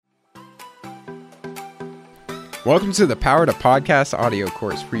Welcome to the Power to Podcast audio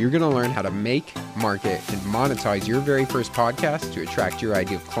course, where you're going to learn how to make, market, and monetize your very first podcast to attract your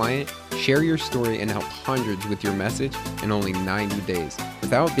ideal client, share your story, and help hundreds with your message in only 90 days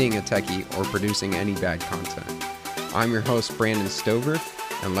without being a techie or producing any bad content. I'm your host, Brandon Stover,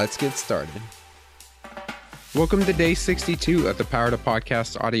 and let's get started. Welcome to day 62 of the Power to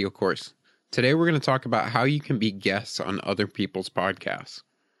Podcast audio course. Today, we're going to talk about how you can be guests on other people's podcasts.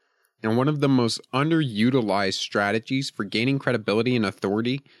 And one of the most underutilized strategies for gaining credibility and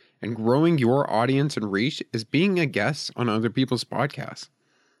authority and growing your audience and reach is being a guest on other people's podcasts,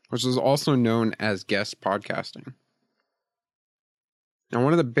 which is also known as guest podcasting. Now,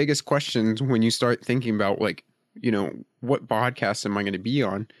 one of the biggest questions when you start thinking about what podcast am I going to be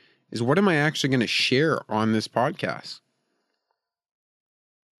on is, what am I actually going to share on this podcast?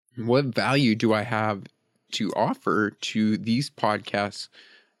 What value do I have to offer to these podcasts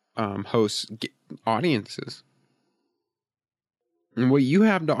hosts audiences? And what you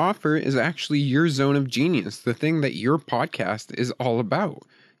have to offer is actually your zone of genius, the thing that your podcast is all about.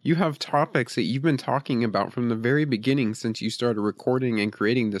 You have topics that you've been talking about from the very beginning since you started recording and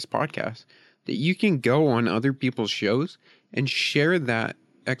creating this podcast that you can go on other people's shows and share that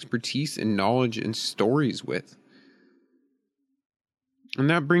expertise and knowledge and stories with. And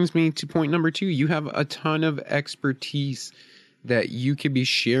that brings me to point number 2. You have a ton of expertise that you could be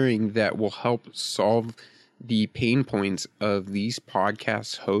sharing that will help solve the pain points of these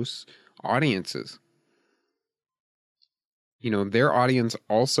podcast hosts' audiences. Their audience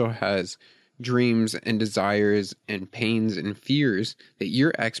also has dreams and desires and pains and fears that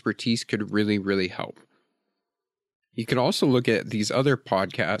your expertise could really, really help. You could also look at these other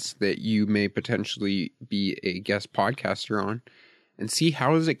podcasts that you may potentially be a guest podcaster on and see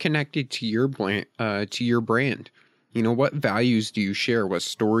how is it connected to your brand. What values do you share? What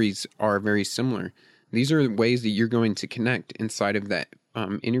stories are very similar? These are ways that you're going to connect inside of that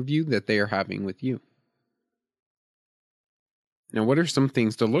interview that they are having with you. Now, what are some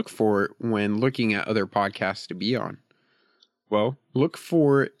things to look for when looking at other podcasts to be on? Well, look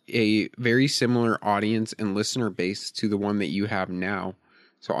for a very similar audience and listener base to the one that you have now.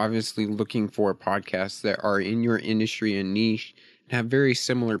 So obviously looking for podcasts that are in your industry and niche and have very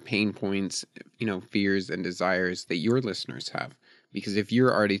similar pain points, fears and desires that your listeners have. Because if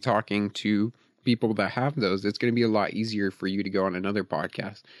you're already talking to people that have those, it's going to be a lot easier for you to go on another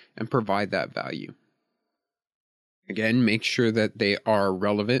podcast and provide that value. Again, make sure that they are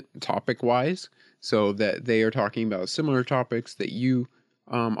relevant topic-wise, so that they are talking about similar topics that you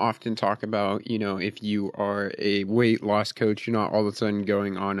often talk about. If you are a weight loss coach, you're not all of a sudden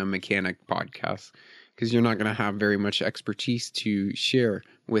going on a mechanic podcast, because you're not going to have very much expertise to share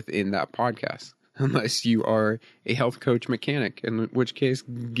within that podcast unless you are a health coach mechanic, in which case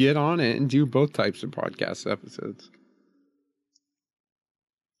get on it and do both types of podcast episodes.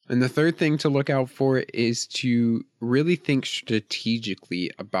 And the third thing to look out for is to really think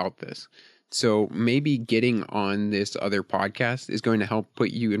strategically about this. So maybe getting on this other podcast is going to help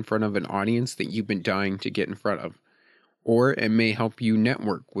put you in front of an audience that you've been dying to get in front of. Or it may help you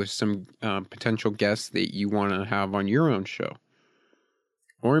network with some potential guests that you want to have on your own show.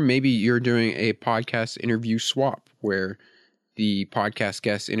 Or maybe you're doing a podcast interview swap where the podcast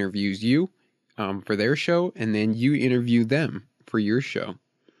guest interviews you for their show, and then you interview them for your show.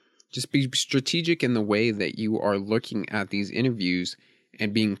 Just be strategic in the way that you are looking at these interviews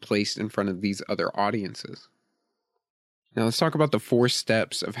and being placed in front of these other audiences. Now let's talk about the 4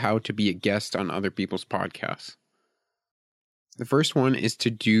 steps of how to be a guest on other people's podcasts. The first one is to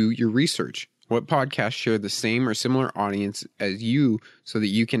do your research. What podcasts share the same or similar audience as you so that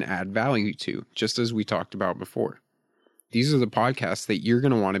you can add value to, just as we talked about before. These are the podcasts that you're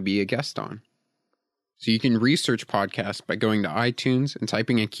going to want to be a guest on. So you can research podcasts by going to iTunes and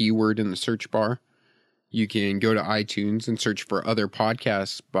typing a keyword in the search bar. You can go to iTunes and search for other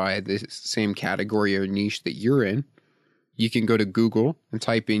podcasts by the same category or niche that you're in. You can go to Google and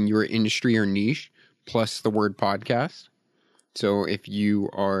type in your industry or niche plus the word podcast. So if you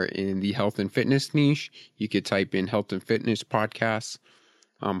are in the health and fitness niche, you could type in health and fitness podcasts.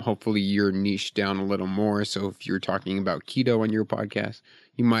 Hopefully you're niched down a little more. So if you're talking about keto on your podcast,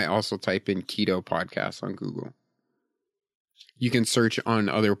 you might also type in keto podcasts on Google. You can search on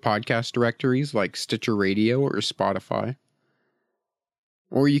other podcast directories like Stitcher Radio or Spotify.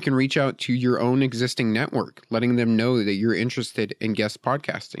 Or you can reach out to your own existing network, letting them know that you're interested in guest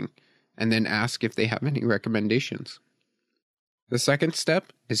podcasting, and then ask if they have any recommendations. The second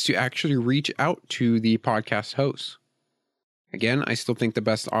step is to actually reach out to the podcast hosts. Again, I still think the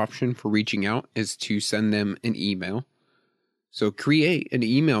best option for reaching out is to send them an email. So create an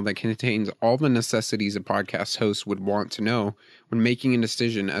email that contains all the necessities a podcast host would want to know when making a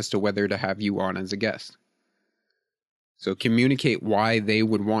decision as to whether to have you on as a guest. So communicate why they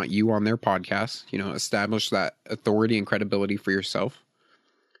would want you on their podcast, establish that authority and credibility for yourself.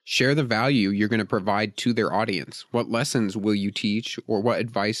 Share the value you're going to provide to their audience. What lessons will you teach, or what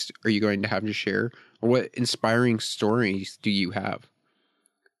advice are you going to have to share, or what inspiring stories do you have?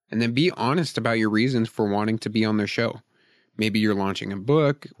 And then be honest about your reasons for wanting to be on their show. Maybe you're launching a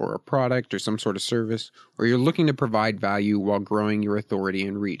book or a product or some sort of service, or you're looking to provide value while growing your authority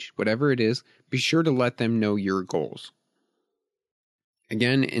and reach. Whatever it is, be sure to let them know your goals.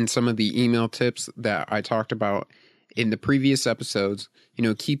 Again, in some of the email tips that I talked about in the previous episodes,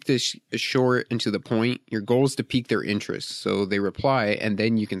 keep this short and to the point. Your goal is to pique their interest, so they reply, and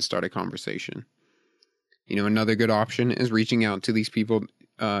then you can start a conversation. Another good option is reaching out to these people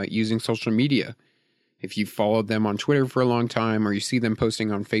using social media. If you've followed them on Twitter for a long time, or you see them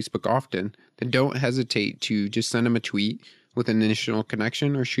posting on Facebook often, then don't hesitate to just send them a tweet with an initial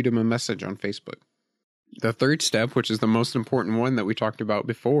connection or shoot them a message on Facebook. The third step, which is the most important one that we talked about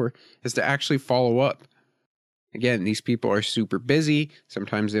before, is to actually follow up. Again, these people are super busy.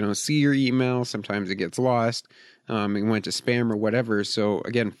 Sometimes they don't see your email. Sometimes it gets lost. It went to spam or whatever. So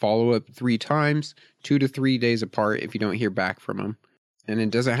again, follow up 3 times, 2 to 3 days apart if you don't hear back from them. And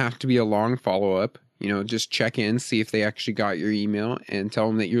it doesn't have to be a long follow-up. Just check in, see if they actually got your email, and tell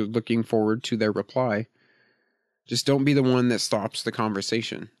them that you're looking forward to their reply. Just don't be the one that stops the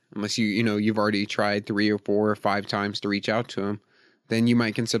conversation. Unless you've already tried 3 or 4 or 5 times to reach out to them, then you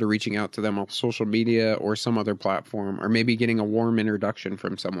might consider reaching out to them on social media or some other platform, or maybe getting a warm introduction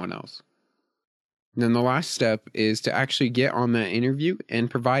from someone else. And then the last step is to actually get on that interview and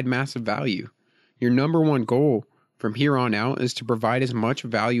provide massive value. Your number one goal from here on out is to provide as much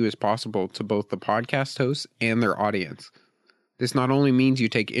value as possible to both the podcast hosts and their audience. This not only means you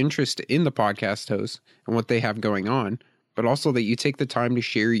take interest in the podcast hosts and what they have going on, but also that you take the time to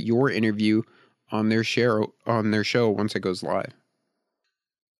share your interview on their show once it goes live.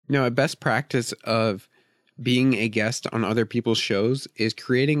 Now, a best practice of being a guest on other people's shows is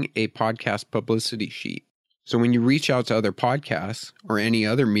creating a podcast publicity sheet. So when you reach out to other podcasts or any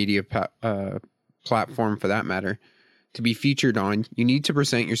other media platform for that matter, to be featured on, you need to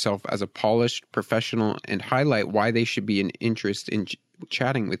present yourself as a polished professional and highlight why they should be an interest in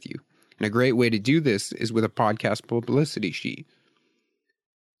chatting with you. And a great way to do this is with a podcast publicity sheet,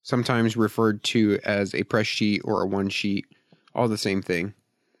 sometimes referred to as a press sheet or a one sheet, all the same thing.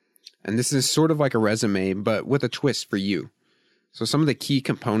 And this is sort of like a resume, but with a twist for you. So some of the key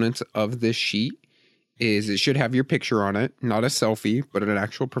components of this sheet is it should have your picture on it, not a selfie, but an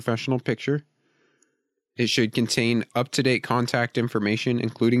actual professional picture. It should contain up-to-date contact information,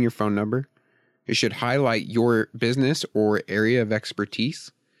 including your phone number. It should highlight your business or area of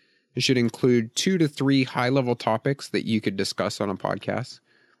expertise. It should include 2 to 3 high-level topics that you could discuss on a podcast.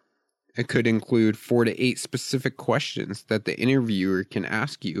 It could include 4 to 8 specific questions that the interviewer can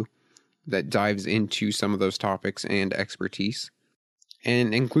ask you that dives into some of those topics and expertise.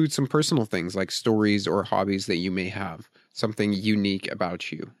 And include some personal things like stories or hobbies that you may have, something unique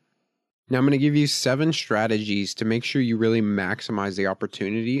about you. Now, I'm going to give you 7 strategies to make sure you really maximize the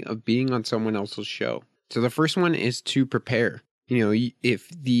opportunity of being on someone else's show. So the first one is to prepare. If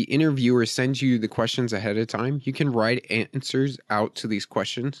the interviewer sends you the questions ahead of time, you can write answers out to these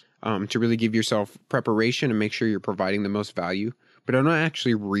questions to really give yourself preparation and make sure you're providing the most value. But don't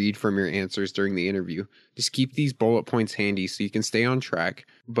actually read from your answers during the interview. Just keep these bullet points handy so you can stay on track,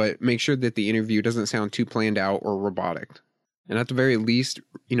 but make sure that the interview doesn't sound too planned out or robotic. And at the very least,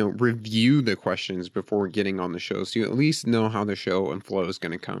 review the questions before getting on the show so you at least know how the show and flow is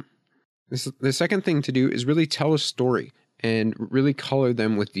going to come. The second thing to do is really tell a story and really color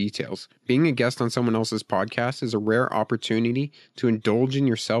them with details. Being a guest on someone else's podcast is a rare opportunity to indulge in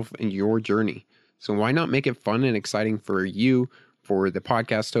yourself and your journey. So why not make it fun and exciting for you, for the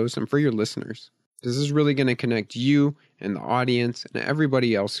podcast host, and for your listeners? This is really going to connect you and the audience and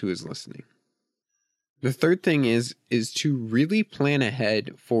everybody else who is listening. The third thing is to really plan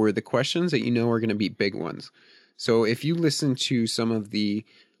ahead for the questions that are going to be big ones. So if you listen to some of the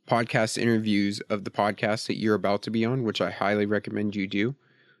podcast interviews of the podcast that you're about to be on, which I highly recommend you do,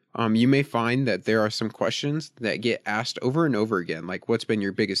 you may find that there are some questions that get asked over and over again, like what's been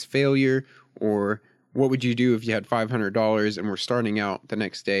your biggest failure, or what would you do if you had $500 and were starting out the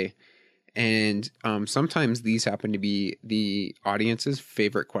next day? And sometimes these happen to be the audience's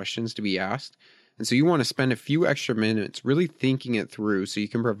favorite questions to be asked. And so you want to spend a few extra minutes really thinking it through so you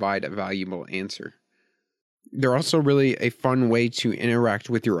can provide a valuable answer. They're also really a fun way to interact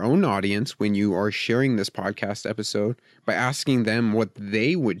with your own audience when you are sharing this podcast episode by asking them what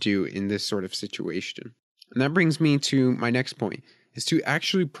they would do in this sort of situation. And that brings me to my next point, is to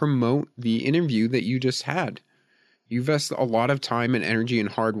actually promote the interview that you just had. You invest a lot of time and energy and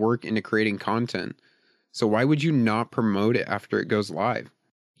hard work into creating content. So why would you not promote it after it goes live?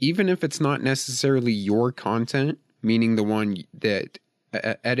 Even if it's not necessarily your content, meaning the one that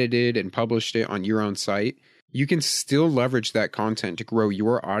edited and published it on your own site, you can still leverage that content to grow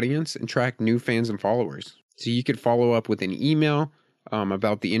your audience and track new fans and followers. So you could follow up with an email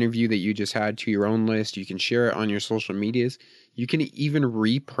about the interview that you just had to your own list. You can share it on your social medias. You can even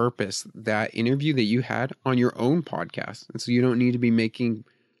repurpose that interview that you had on your own podcast. And so you don't need to be making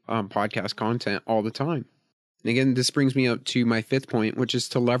podcast content all the time. And again, this brings me up to my fifth point, which is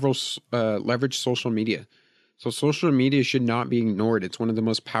to leverage social media. So social media should not be ignored. It's one of the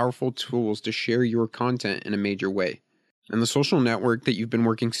most powerful tools to share your content in a major way. And the social network that you've been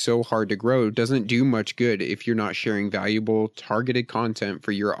working so hard to grow doesn't do much good if you're not sharing valuable, targeted content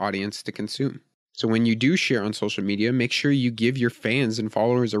for your audience to consume. So when you do share on social media, make sure you give your fans and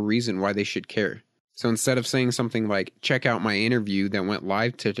followers a reason why they should care. So instead of saying something like, check out my interview that went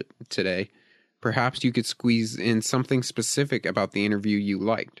live today, perhaps you could squeeze in something specific about the interview you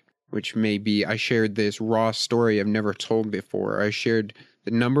liked, which may be, I shared this raw story I've never told before. I shared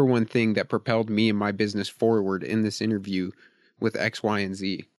the number one thing that propelled me and my business forward in this interview with X, Y, and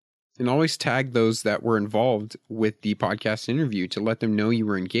Z. And always tag those that were involved with the podcast interview to let them know you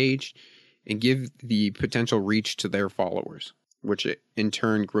were engaged and give the potential reach to their followers, which in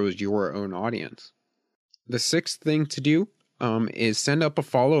turn grows your own audience. The sixth thing to do is send up a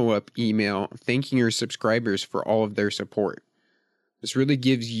follow-up email thanking your subscribers for all of their support. This really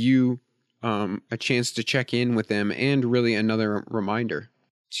gives you a chance to check in with them and really another reminder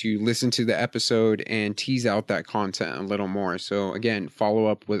to listen to the episode and tease out that content a little more. So again, follow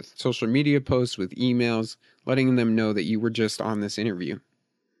up with social media posts, with emails, letting them know that you were just on this interview.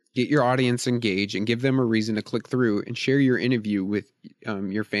 Get your audience engaged and give them a reason to click through and share your interview with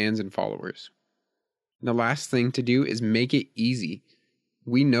your fans and followers. And the last thing to do is make it easy.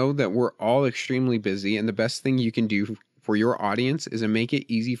 We know that we're all extremely busy, and the best thing you can do for your audience is to make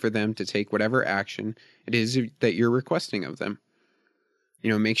it easy for them to take whatever action it is that you're requesting of them.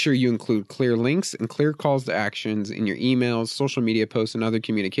 Make sure you include clear links and clear calls to actions in your emails, social media posts, and other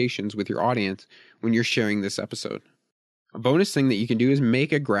communications with your audience when you're sharing this episode. A bonus thing that you can do is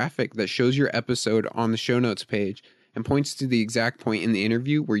make a graphic that shows your episode on the show notes page and points to the exact point in the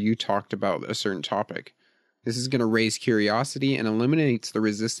interview where you talked about a certain topic. This is going to raise curiosity and eliminates the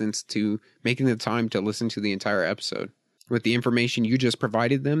resistance to making the time to listen to the entire episode. With the information you just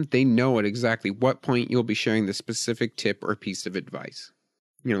provided them, they know at exactly what point you'll be sharing the specific tip or piece of advice.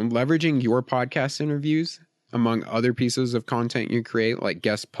 Leveraging your podcast interviews among other pieces of content you create, like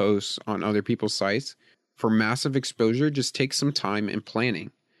guest posts on other people's sites, for massive exposure just takes some time and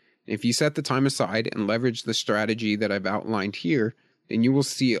planning. If you set the time aside and leverage the strategy that I've outlined here, then you will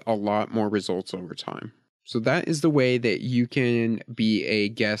see a lot more results over time. So that is the way that you can be a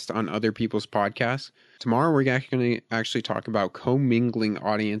guest on other people's podcasts. Tomorrow, we're going to actually talk about commingling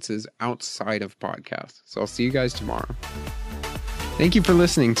audiences outside of podcasts. So I'll see you guys tomorrow. Thank you for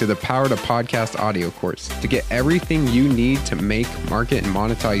listening to the Power to Podcast audio course. To get everything you need to make, market, and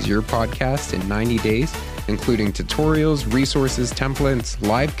monetize your podcast in 90 days, including tutorials, resources, templates,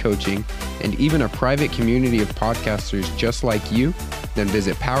 live coaching, and even a private community of podcasters just like you, then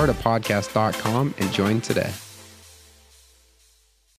visit powertopodcast.com and join today.